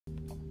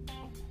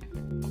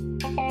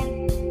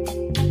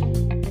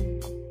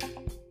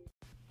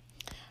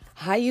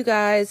Hi, you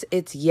guys.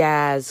 It's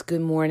Yaz.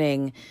 Good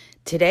morning.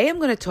 Today, I'm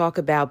going to talk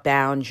about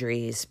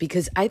boundaries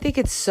because I think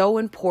it's so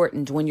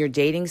important when you're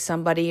dating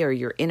somebody or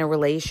you're in a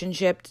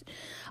relationship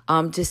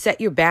to set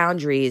your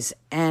boundaries.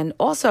 And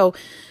also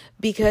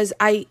because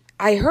I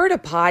heard a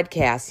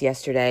podcast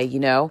yesterday,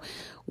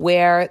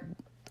 where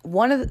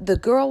the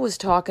girl was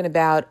talking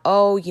about,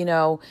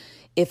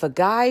 if a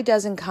guy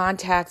doesn't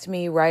contact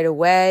me right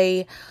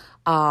away,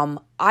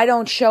 I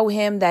don't show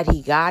him that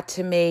he got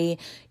to me.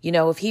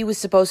 If he was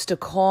supposed to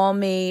call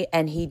me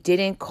and he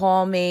didn't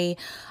call me,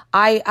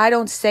 I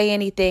don't say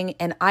anything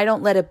and I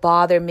don't let it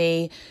bother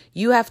me.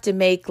 You have to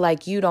make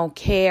like you don't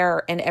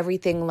care and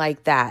everything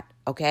like that.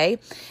 Okay.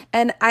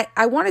 And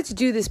I wanted to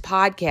do this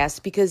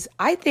podcast because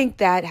I think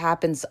that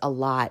happens a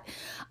lot.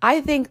 I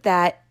think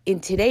that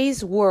in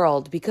today's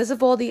world, because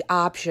of all the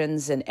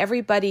options and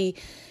everybody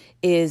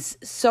is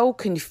so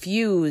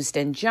confused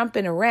and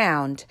jumping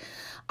around,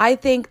 I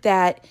think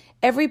that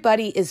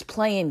everybody is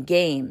playing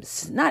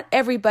games. Not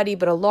everybody,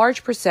 but a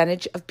large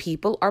percentage of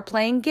people are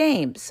playing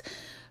games.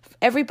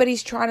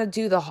 Everybody's trying to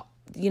do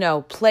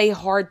play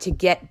hard to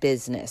get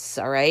business,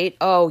 all right?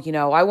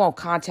 I won't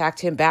contact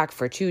him back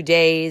for 2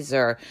 days,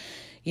 or,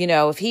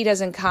 if he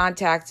doesn't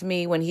contact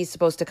me when he's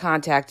supposed to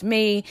contact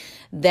me,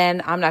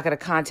 then I'm not going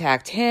to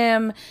contact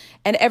him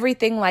and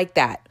everything like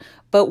that.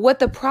 But what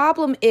the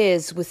problem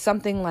is with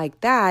something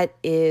like that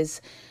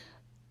is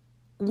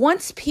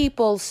once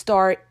people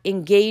start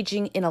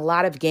engaging in a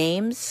lot of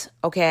games,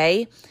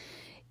 okay,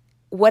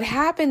 what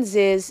happens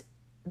is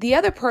the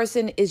other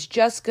person is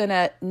just going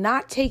to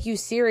not take you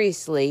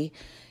seriously,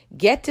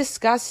 get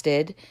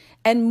disgusted,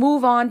 and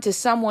move on to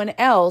someone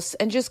else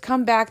and just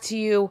come back to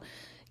you,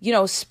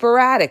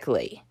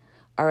 sporadically.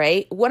 All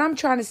right. What I'm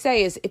trying to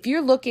say is if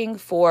you're looking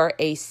for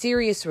a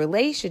serious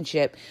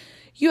relationship,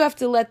 you have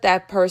to let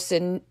that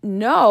person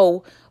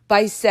know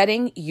by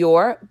setting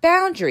your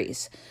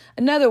boundaries.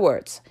 In other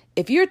words,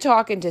 if you're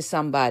talking to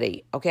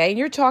somebody, okay, and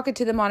you're talking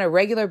to them on a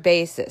regular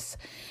basis,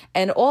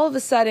 and all of a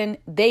sudden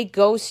they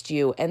ghost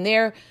you and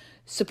they're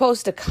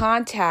supposed to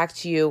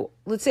contact you,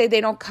 let's say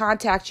they don't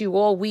contact you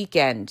all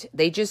weekend,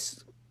 they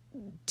just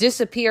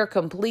disappear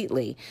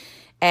completely,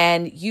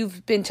 and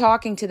you've been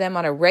talking to them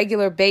on a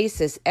regular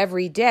basis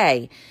every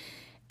day,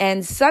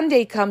 and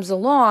Sunday comes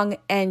along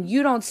and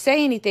you don't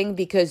say anything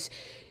because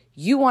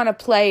you want to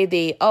play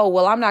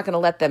I'm not going to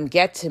let them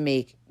get to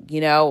me,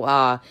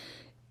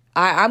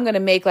 I'm going to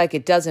make like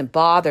it doesn't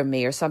bother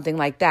me or something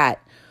like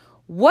that.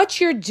 What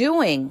you're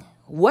doing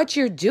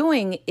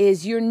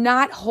is you're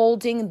not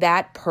holding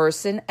that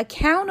person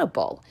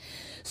accountable.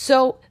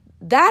 So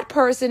that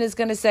person is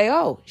going to say,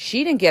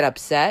 she didn't get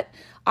upset.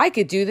 I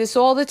could do this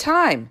all the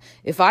time.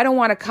 If I don't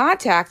want to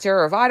contact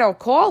her or if I don't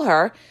call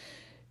her,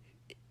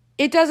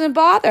 it doesn't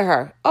bother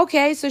her.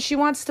 Okay, so she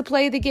wants to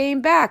play the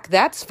game back.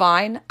 That's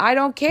fine. I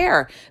don't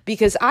care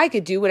because I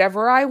could do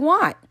whatever I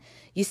want.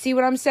 You see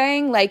what I'm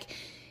saying?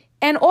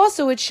 And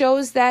also it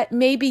shows that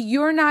maybe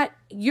you're not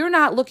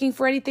looking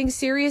for anything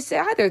serious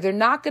either. They're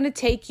not going to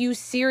take you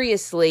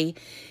seriously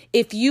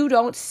if you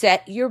don't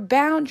set your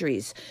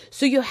boundaries.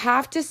 So you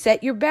have to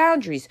set your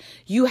boundaries.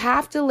 You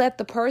have to let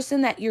the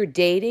person that you're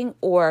dating,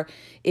 or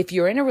if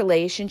you're in a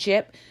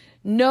relationship,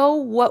 know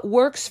what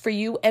works for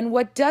you and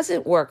what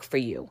doesn't work for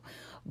you.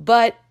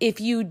 But if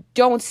you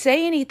don't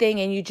say anything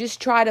and you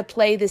just try to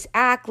play this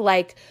act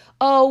like,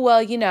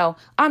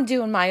 I'm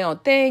doing my own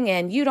thing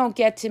and you don't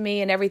get to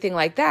me and everything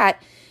like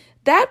that,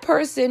 that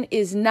person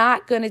is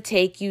not going to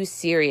take you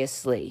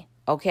seriously,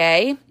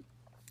 okay?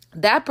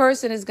 That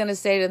person is going to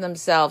say to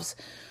themselves,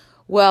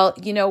 well,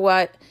 you know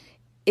what?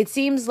 It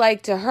seems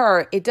like to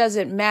her, it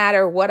doesn't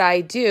matter what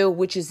I do,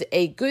 which is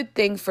a good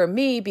thing for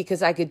me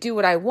because I could do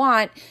what I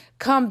want,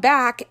 come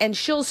back and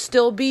she'll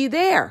still be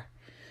there.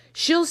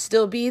 She'll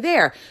still be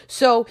there.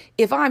 So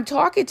if I'm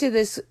talking to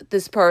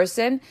this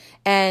person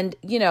and,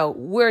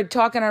 we're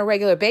talking on a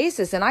regular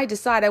basis and I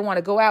decide I want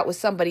to go out with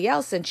somebody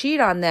else and cheat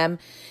on them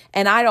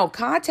and I don't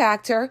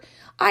contact her,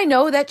 I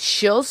know that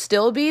she'll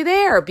still be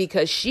there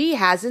because she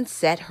hasn't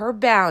set her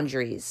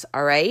boundaries.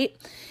 All right.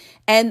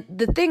 And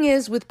the thing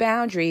is with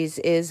boundaries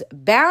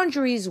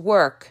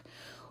work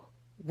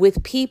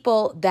with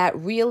people that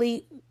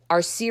really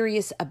are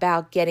serious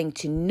about getting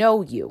to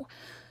know you.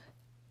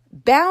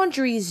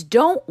 Boundaries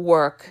don't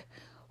work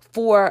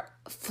for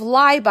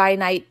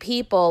fly-by-night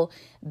people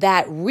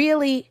that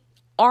really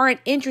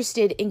aren't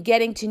interested in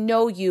getting to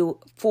know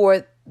you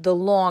for the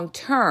long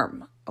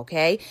term,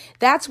 okay?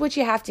 That's what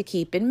you have to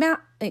keep in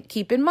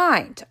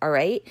mind, all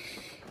right?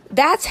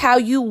 That's how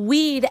you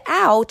weed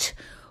out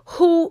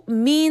who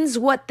means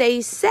what they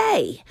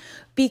say.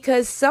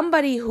 Because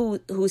somebody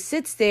who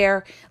sits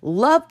there,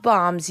 love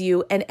bombs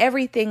you and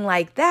everything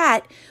like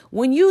that,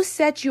 when you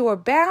set your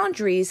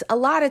boundaries, a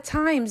lot of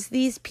times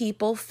these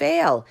people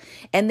fail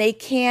and they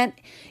can't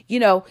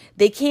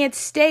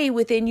stay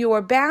within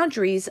your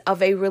boundaries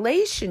of a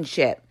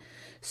relationship.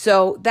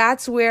 So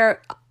that's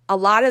where a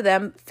lot of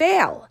them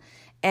fail.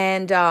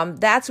 And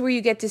that's where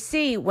you get to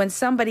see when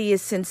somebody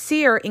is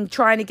sincere in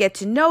trying to get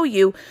to know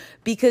you,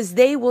 because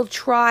they will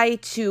try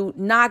to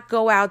not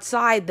go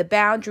outside the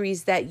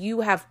boundaries that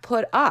you have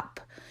put up.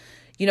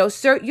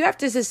 Sir, you have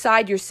to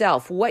decide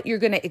yourself what you're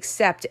going to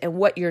accept and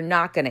what you're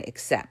not going to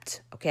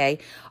accept, okay?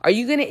 Are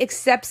you going to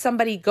accept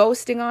somebody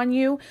ghosting on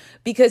you?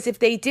 Because if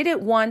they did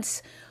it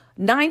once,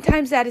 9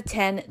 times out of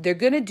 10, they're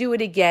going to do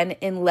it again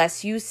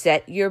unless you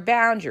set your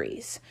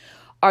boundaries.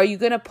 Are you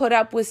going to put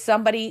up with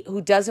somebody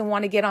who doesn't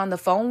want to get on the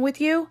phone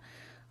with you?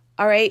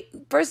 All right.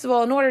 First of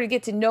all, in order to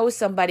get to know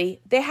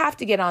somebody, they have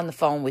to get on the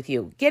phone with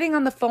you. Getting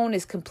on the phone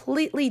is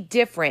completely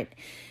different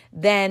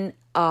than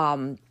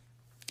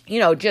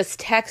just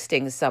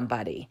texting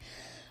somebody.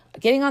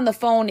 Getting on the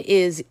phone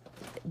is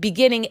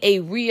beginning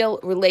a real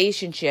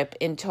relationship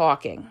in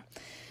talking.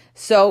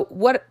 So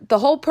what the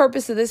whole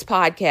purpose of this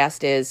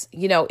podcast is,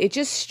 it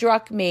just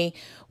struck me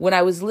when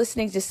I was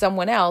listening to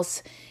someone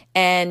else,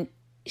 and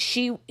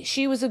she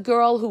was a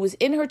girl who was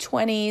in her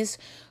 20s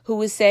who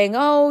was saying,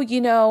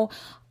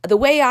 the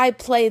way I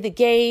play the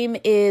game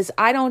is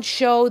I don't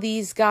show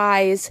these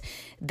guys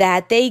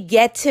that they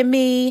get to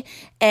me,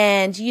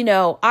 and,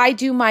 I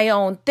do my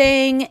own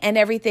thing and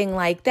everything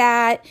like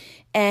that.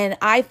 And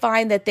I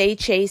find that they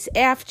chase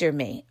after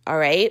me. All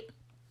right.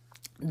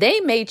 They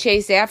may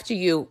chase after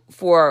you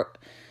for,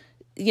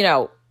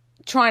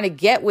 trying to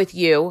get with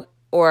you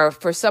or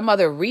for some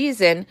other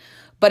reason.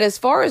 But as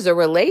far as a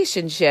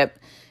relationship,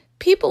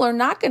 people are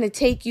not going to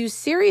take you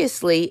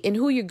seriously in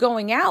who you're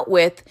going out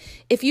with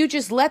if you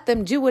just let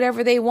them do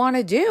whatever they want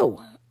to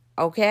do.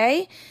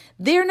 Okay?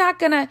 They're not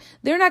going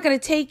to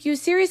take you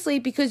seriously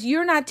because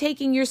you're not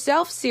taking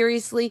yourself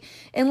seriously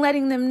and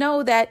letting them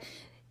know that,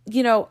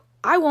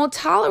 I won't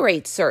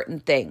tolerate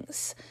certain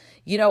things.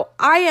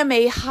 I am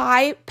a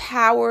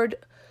high-powered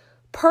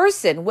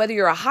person, whether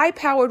you're a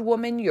high-powered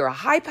woman, you're a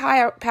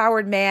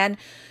high-powered man,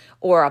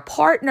 or a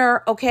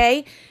partner,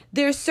 okay?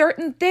 There's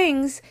certain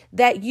things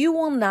that you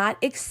will not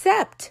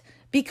accept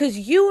because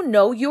you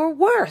know your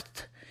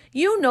worth.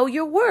 You know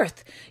your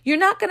worth. You're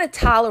not going to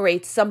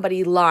tolerate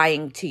somebody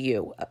lying to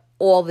you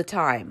all the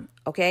time,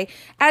 okay?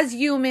 As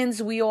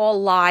humans, we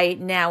all lie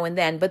now and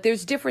then, but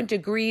there's different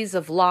degrees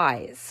of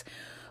lies.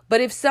 But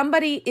if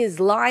somebody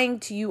is lying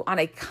to you on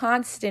a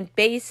constant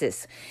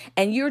basis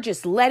and you're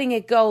just letting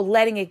it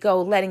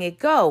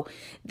go,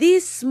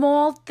 these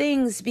small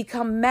things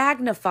become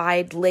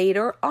magnified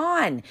later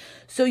on.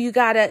 So you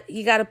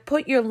gotta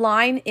put your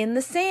line in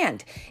the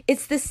sand.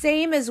 It's the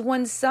same as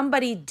when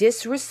somebody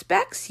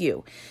disrespects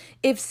you.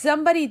 If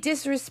somebody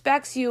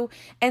disrespects you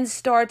and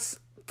starts,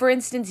 for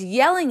instance,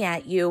 yelling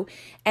at you,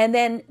 and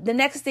then the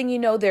next thing you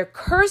know, they're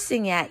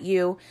cursing at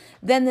you,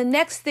 then the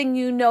next thing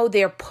you know,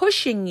 they're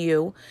pushing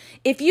you.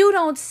 If you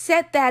don't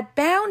set that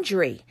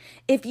boundary,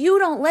 if you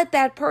don't let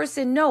that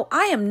person know,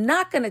 I am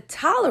not going to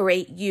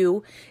tolerate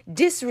you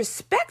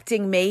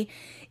disrespecting me,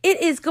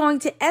 it is going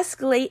to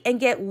escalate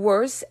and get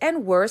worse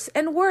and worse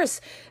and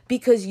worse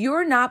because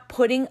you're not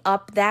putting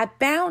up that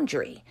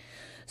boundary.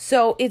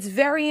 So it's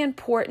very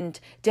important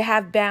to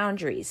have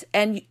boundaries,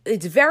 and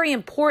it's very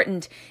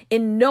important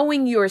in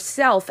knowing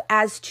yourself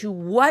as to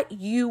what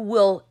you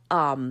will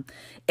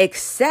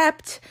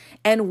accept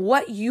and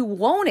what you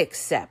won't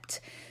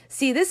accept.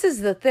 See, this is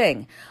the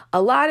thing.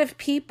 A lot of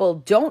people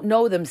don't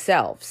know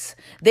themselves.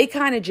 They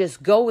kind of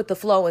just go with the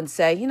flow and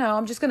say,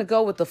 I'm just going to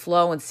go with the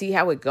flow and see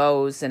how it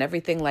goes and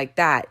everything like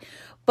that.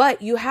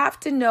 But you have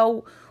to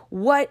know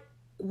what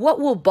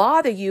will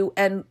bother you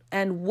and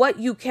what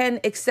you can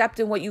accept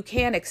and what you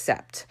can't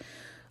accept.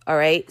 All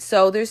right.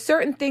 So there's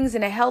certain things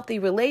in a healthy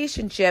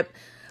relationship,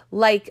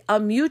 like a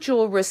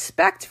mutual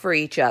respect for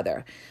each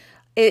other.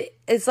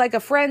 It's like a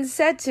friend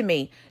said to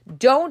me,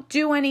 don't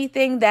do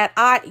anything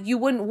that you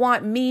wouldn't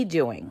want me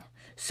doing.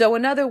 So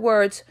in other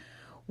words,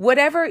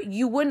 whatever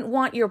you wouldn't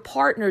want your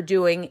partner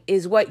doing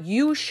is what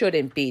you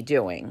shouldn't be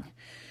doing.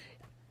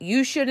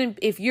 You shouldn't,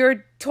 if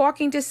you're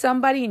talking to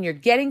somebody and you're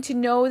getting to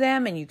know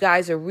them and you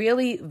guys are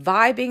really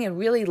vibing and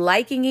really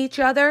liking each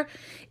other,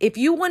 if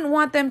you wouldn't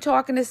want them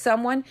talking to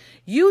someone,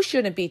 you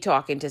shouldn't be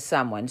talking to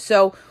someone.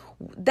 So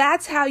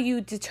that's how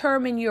you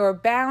determine your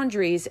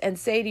boundaries and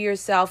say to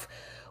yourself,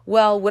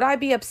 well, would I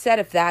be upset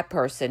if that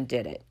person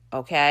did it?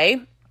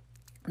 Okay.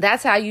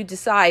 That's how you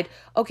decide,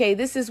 okay,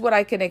 this is what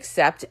I can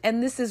accept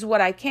and this is what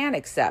I can't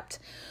accept.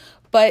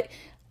 But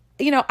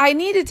I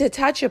needed to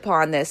touch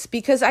upon this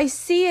because I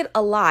see it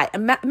a lot.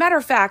 Matter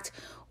of fact,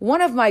 one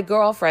of my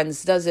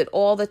girlfriends does it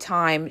all the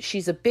time.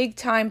 She's a big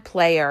time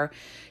player.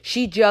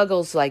 She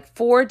juggles like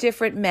 4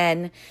 different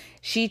men.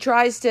 She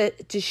tries to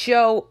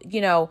show,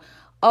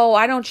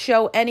 I don't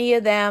show any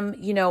of them.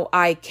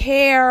 I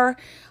care.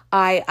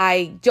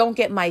 I don't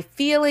get my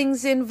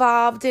feelings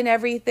involved in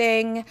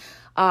everything.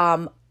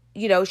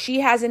 She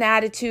has an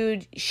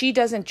attitude. She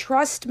doesn't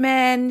trust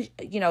men.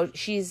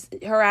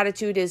 Her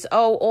attitude is,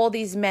 all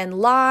these men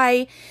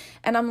lie.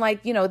 And I'm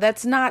like,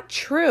 that's not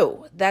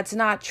true. That's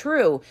not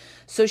true.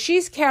 So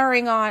she's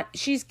carrying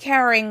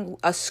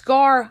a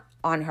scar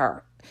on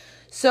her.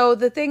 So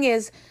the thing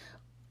is,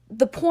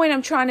 the point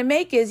I'm trying to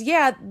make is,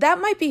 yeah, that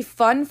might be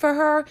fun for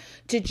her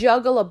to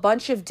juggle a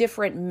bunch of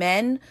different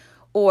men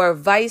or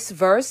vice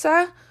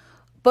versa.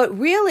 But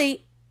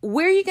really,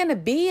 where are you going to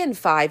be in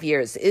 5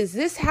 years? Is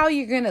this how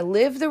you're going to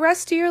live the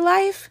rest of your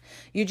life?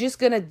 You're just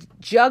going to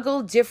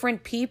juggle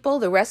different people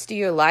the rest of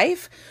your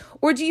life?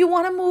 Or do you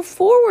want to move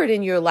forward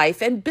in your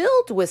life and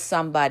build with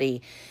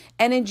somebody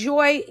and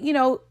enjoy,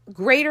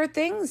 greater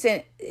things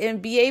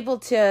and be able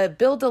to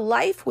build a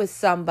life with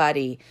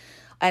somebody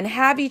and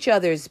have each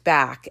other's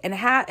back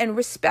and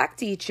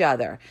respect each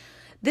other?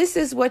 This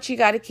is what you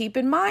got to keep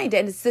in mind.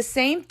 And it's the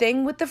same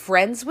thing with the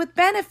friends with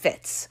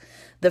benefits.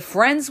 The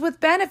friends with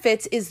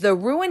benefits is the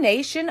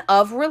ruination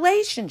of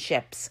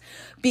relationships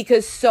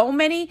because so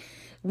many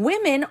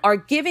women are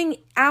giving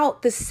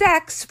out the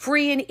sex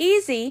free and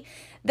easy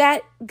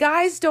that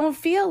guys don't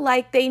feel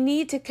like they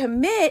need to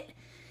commit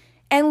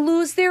and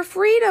lose their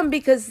freedom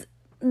because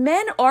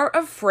men are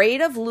afraid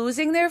of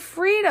losing their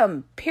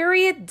freedom.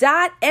 Period.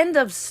 Dot. End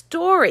of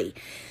story.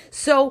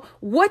 So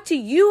what do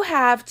you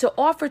have to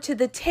offer to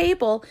the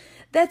table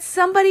that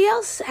somebody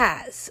else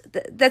has,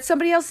 that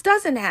somebody else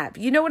doesn't have?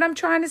 You know what I'm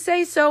trying to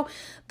say? So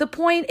the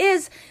point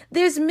is,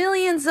 there's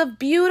millions of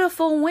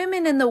beautiful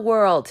women in the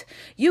world.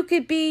 You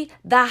could be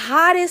the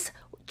hottest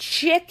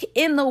chick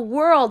in the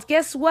world.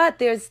 Guess what?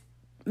 There's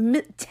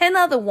 10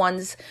 other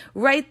ones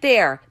right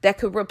there that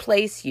could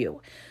replace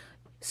you.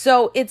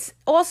 So it's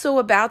also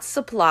about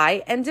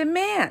supply and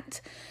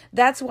demand.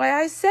 That's why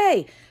I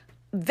say,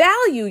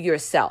 value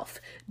yourself.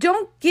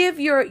 Don't give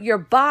your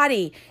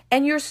body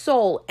and your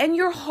soul and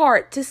your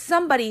heart to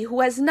somebody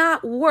who has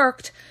not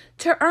worked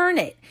to earn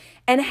it.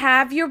 And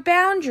have your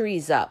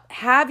boundaries up.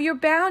 Have your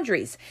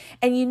boundaries.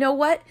 And you know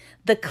what?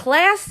 The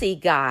classy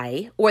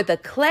guy or the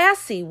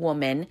classy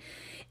woman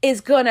is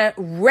going to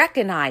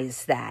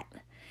recognize that.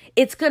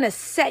 It's going to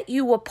set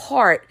you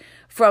apart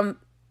from,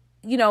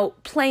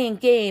 playing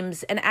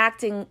games and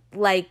acting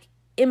like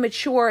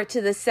immature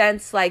to the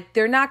sense like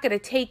they're not going to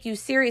take you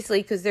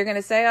seriously because they're going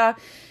to say,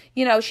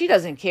 she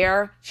doesn't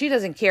care. She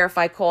doesn't care if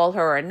I call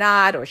her or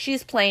not, or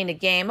she's playing a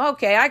game.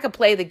 Okay, I could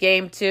play the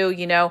game too,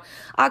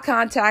 I'll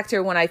contact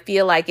her when I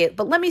feel like it,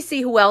 but let me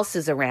see who else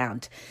is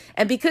around.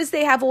 And because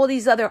they have all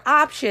these other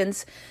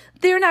options,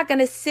 they're not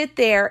going to sit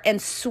there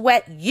and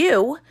sweat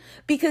you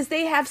because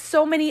they have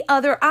so many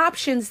other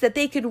options that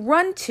they could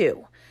run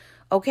to.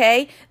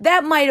 Okay,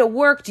 that might have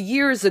worked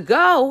years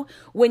ago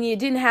when you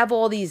didn't have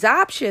all these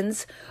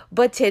options,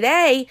 but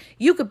today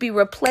you could be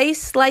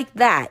replaced like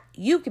that.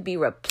 You could be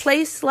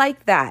replaced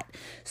like that.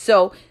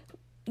 So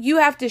you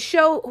have to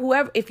show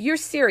whoever, if you're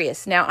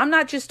serious. Now, I'm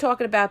not just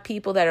talking about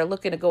people that are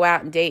looking to go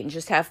out and date and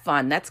just have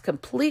fun. That's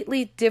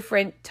completely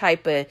different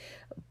type of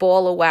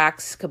ball of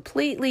wax,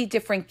 completely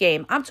different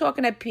game. I'm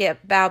talking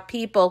about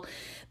people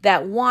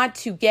that want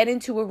to get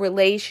into a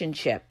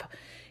relationship.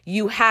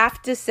 You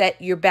have to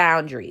set your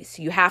boundaries.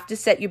 You have to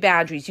set your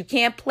boundaries. You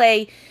can't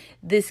play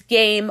this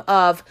game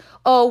of,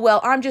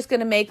 I'm just going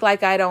to make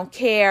like I don't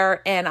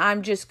care. And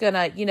I'm just going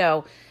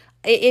to,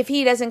 if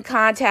he doesn't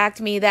contact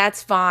me,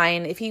 that's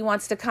fine. If he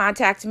wants to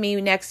contact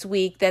me next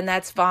week, then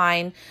that's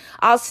fine.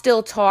 I'll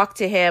still talk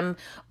to him,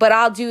 but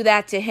I'll do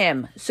that to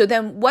him. So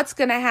then what's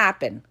going to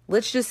happen?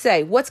 Let's just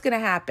say, what's going to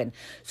happen?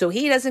 So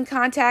he doesn't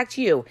contact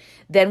you.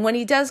 Then when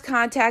he does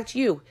contact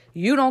you,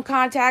 you don't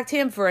contact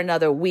him for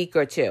another week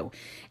or two.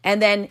 And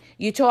then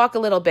you talk a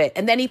little bit,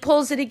 and then he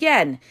pulls it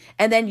again,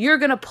 and then you're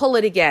going to pull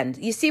it again.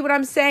 You see what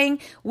I'm saying?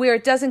 Where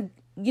it doesn't,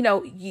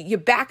 you're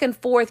back and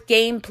forth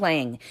game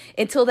playing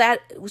until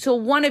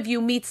one of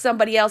you meets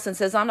somebody else and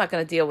says, I'm not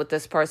going to deal with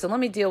this person. Let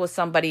me deal with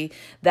somebody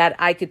that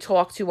I could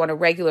talk to on a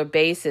regular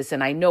basis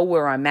and I know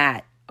where I'm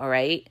at. All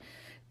right.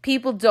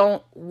 People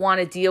don't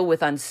want to deal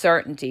with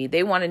uncertainty.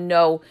 They want to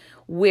know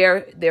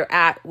where they're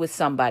at with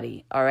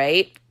somebody. All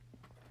right.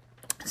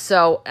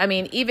 So, I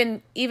mean,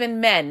 even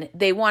men,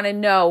 they want to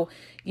know,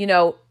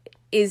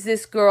 is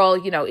this girl,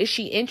 is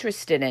she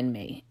interested in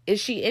me? Is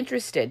she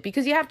interested?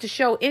 Because you have to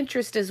show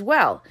interest as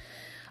well.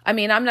 I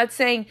mean, I'm not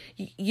saying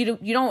you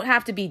don't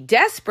have to be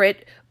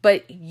desperate,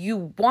 but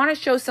you want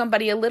to show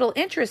somebody a little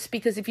interest,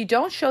 because if you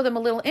don't show them a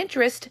little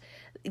interest,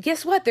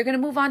 guess what? They're going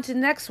to move on to the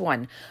next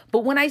one.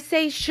 But when I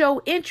say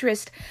show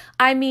interest,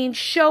 I mean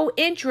show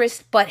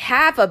interest, but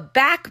have a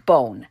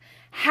backbone.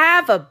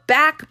 Have a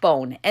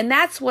backbone. And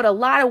that's what a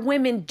lot of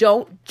women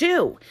don't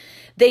do.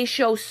 They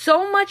show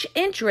so much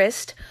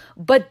interest,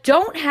 but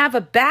don't have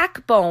a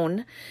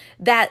backbone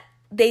that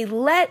they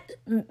let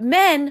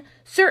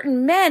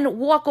certain men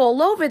walk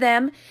all over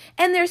them,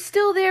 and they're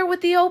still there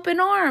with the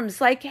open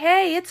arms. Like,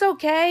 hey, it's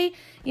okay.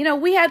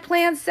 We had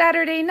plans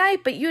Saturday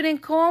night, but you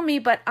didn't call me,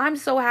 but I'm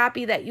so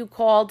happy that you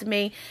called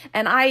me.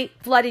 And I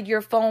flooded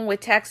your phone with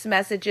text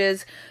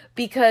messages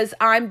because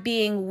I'm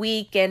being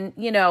weak and,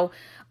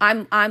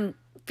 I'm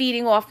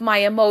feeding off my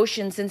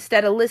emotions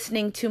instead of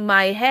listening to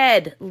my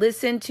head.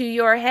 Listen to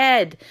your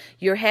head.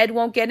 Your head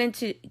won't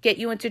get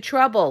you into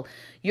trouble.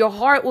 Your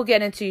heart will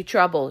get into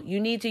trouble. You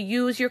need to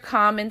use your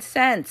common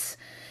sense.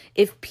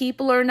 If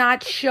people are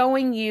not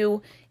showing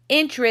you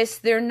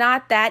interest, they're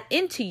not that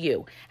into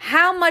you.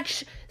 How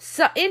much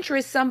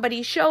interest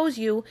somebody shows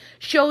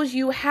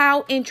you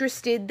how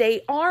interested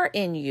they are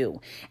in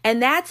you.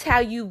 And that's how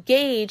you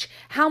gauge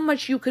how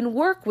much you can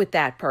work with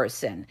that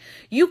person.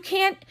 You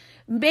can't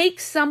make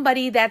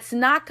somebody that's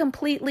not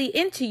completely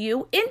into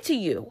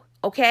you,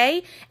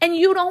 okay? And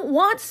you don't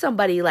want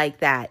somebody like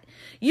that.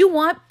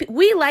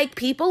 We like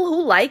people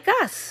who like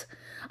us.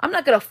 I'm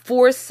not going to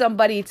force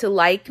somebody to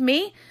like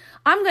me.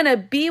 I'm going to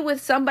be with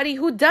somebody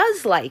who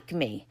does like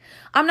me.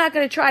 I'm not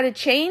going to try to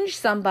change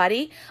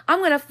somebody. I'm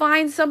going to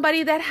find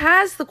somebody that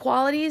has the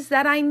qualities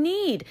that I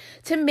need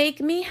to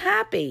make me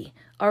happy.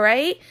 All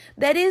right?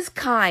 That is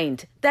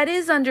kind, that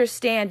is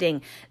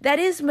understanding, that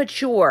is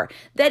mature,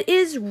 that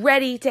is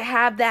ready to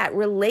have that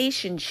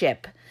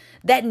relationship,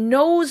 that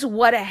knows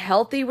what a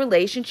healthy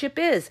relationship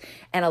is.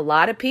 And a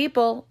lot of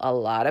people,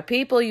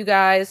 you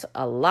guys,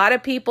 a lot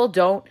of people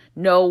don't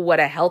know what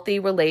a healthy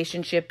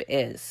relationship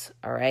is.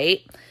 All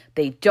right?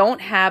 They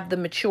don't have the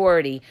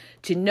maturity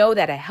to know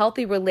that a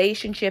healthy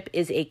relationship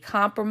is a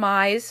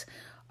compromise,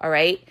 all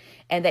right?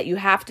 And that you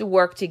have to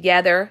work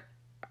together,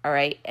 all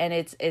right? And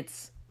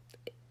it's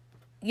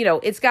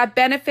got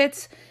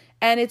benefits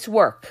and it's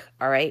work,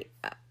 all right?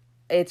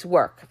 It's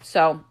work.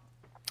 So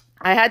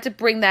I had to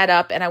bring that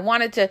up, and I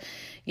wanted to,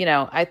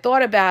 I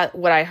thought about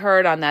what I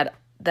heard on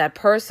that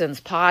person's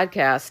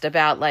podcast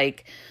about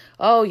like,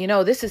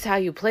 oh, this is how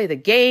you play the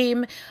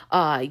game.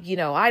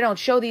 I don't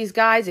show these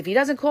guys. If he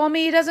doesn't call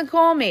me, he doesn't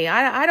call me.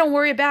 I don't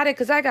worry about it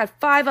because I got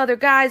 5 other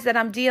guys that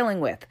I'm dealing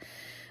with.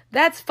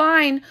 That's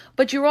fine,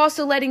 but you're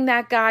also letting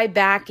that guy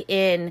back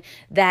in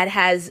that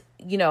has,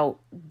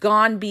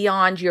 gone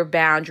beyond your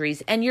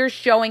boundaries, and you're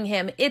showing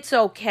him it's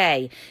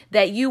okay,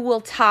 that you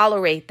will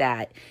tolerate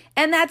that.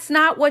 And that's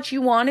not what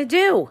you want to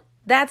do.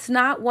 That's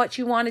not what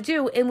you want to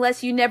do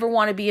unless you never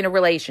want to be in a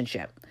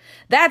relationship.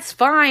 That's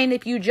fine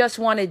if you just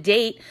want to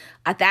date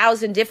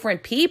 1,000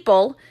 different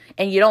people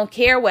and you don't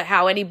care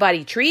how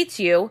anybody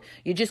treats you.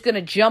 You're just going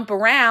to jump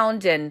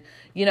around and,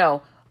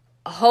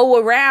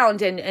 hoe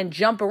around and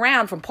jump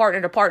around from partner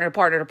to partner to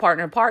partner to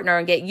partner to partner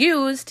and get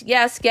used.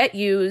 Yes, get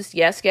used.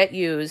 Yes, get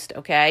used.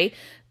 Okay.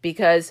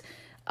 Because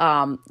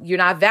you're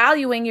not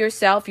valuing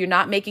yourself. You're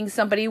not making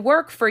somebody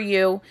work for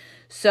you.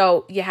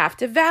 So you have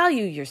to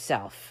value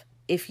yourself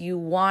if you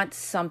want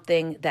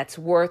something that's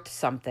worth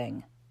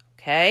something.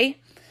 Okay.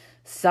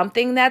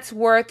 Something that's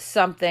worth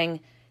something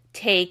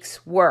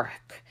takes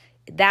work.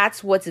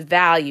 That's what's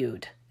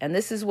valued. And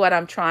this is what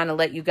I'm trying to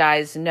let you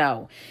guys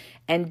know.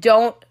 And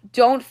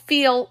don't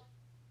feel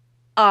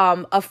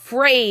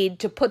afraid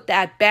to put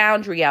that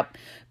boundary up,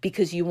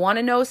 because you want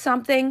to know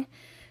something?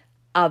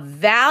 A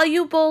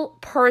valuable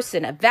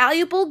person, a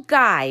valuable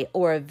guy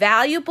or a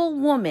valuable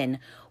woman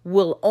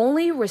will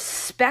only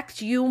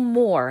respect you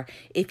more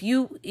if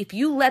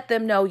you let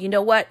them know, you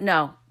know what?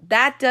 No,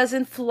 that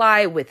doesn't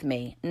fly with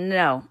me.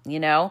 No,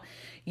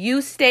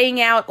 you staying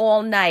out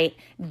all night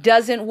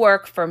doesn't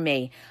work for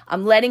me.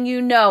 I'm letting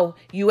you know,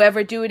 you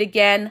ever do it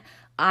again,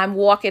 I'm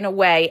walking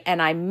away,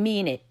 and I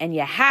mean it. And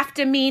you have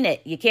to mean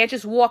it. You can't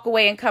just walk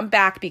away and come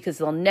back, because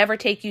they'll never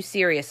take you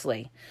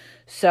seriously.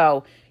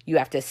 So you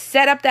have to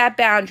set up that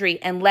boundary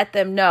and let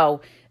them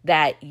know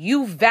that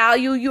you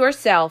value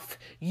yourself,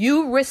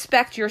 you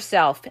respect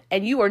yourself,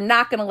 and you are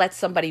not going to let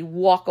somebody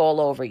walk all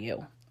over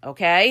you.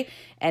 Okay?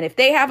 And if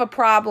they have a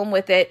problem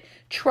with it,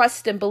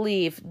 trust and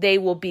believe they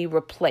will be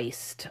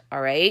replaced.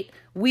 All right?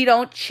 We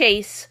don't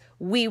chase,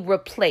 we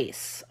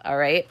replace. All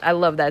right? I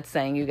love that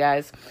saying, you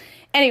guys.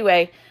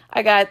 Anyway,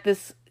 I got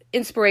this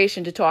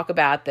inspiration to talk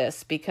about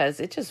this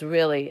because it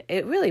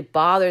really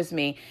bothers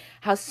me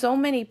how so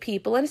many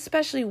people, and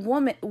especially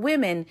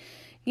women,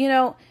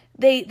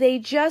 they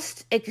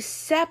just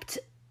accept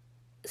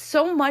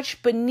so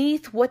much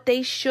beneath what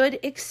they should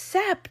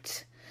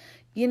accept.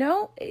 You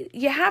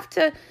have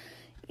to,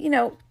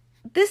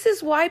 this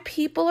is why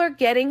people are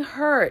getting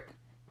hurt.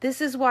 This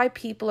is why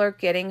people are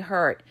getting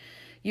hurt.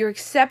 You're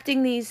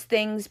accepting these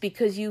things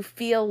because you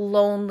feel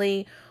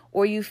lonely,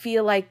 or you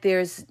feel like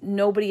there's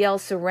nobody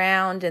else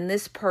around and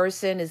this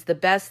person is the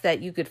best that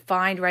you could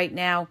find right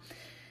now.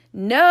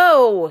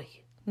 No,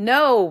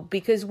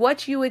 because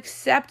what you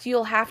accept,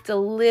 you'll have to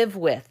live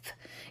with.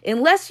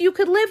 Unless you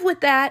could live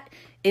with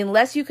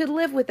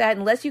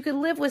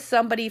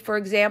somebody, for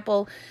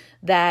example,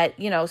 that,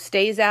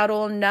 stays out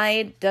all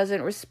night,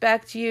 doesn't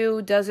respect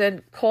you,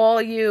 doesn't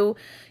call you,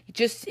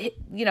 just,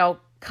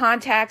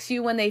 contacts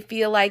you when they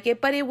feel like it,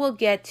 but it will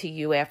get to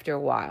you after a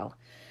while.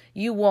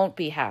 You won't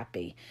be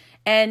happy.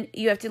 And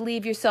you have to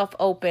leave yourself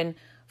open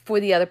for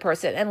the other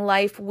person. And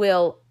life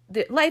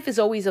is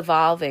always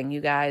evolving,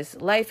 you guys.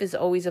 Life is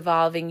always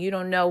evolving. You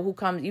don't know who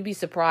comes. You'd be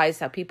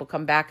surprised how people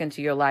come back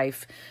into your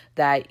life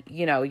that,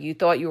 you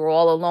thought you were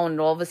all alone,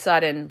 and all of a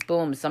sudden,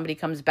 boom, somebody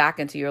comes back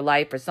into your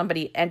life, or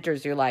somebody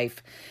enters your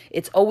life.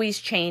 It's always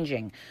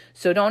changing.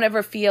 So don't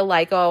ever feel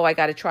like, oh, I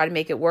got to try to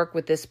make it work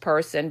with this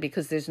person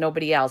because there's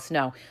nobody else.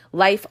 No,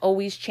 life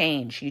always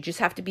changes. You just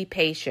have to be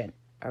patient,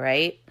 all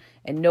right?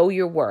 And know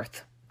your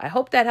worth. I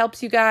hope that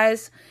helps you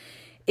guys.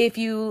 If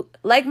you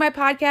like my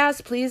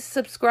podcast, please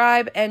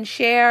subscribe and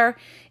share.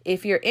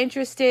 If you're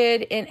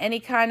interested in any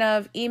kind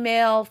of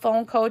email,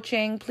 phone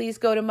coaching, please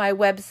go to my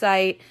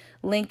website.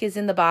 Link is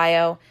in the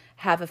bio.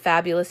 Have a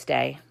fabulous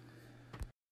day.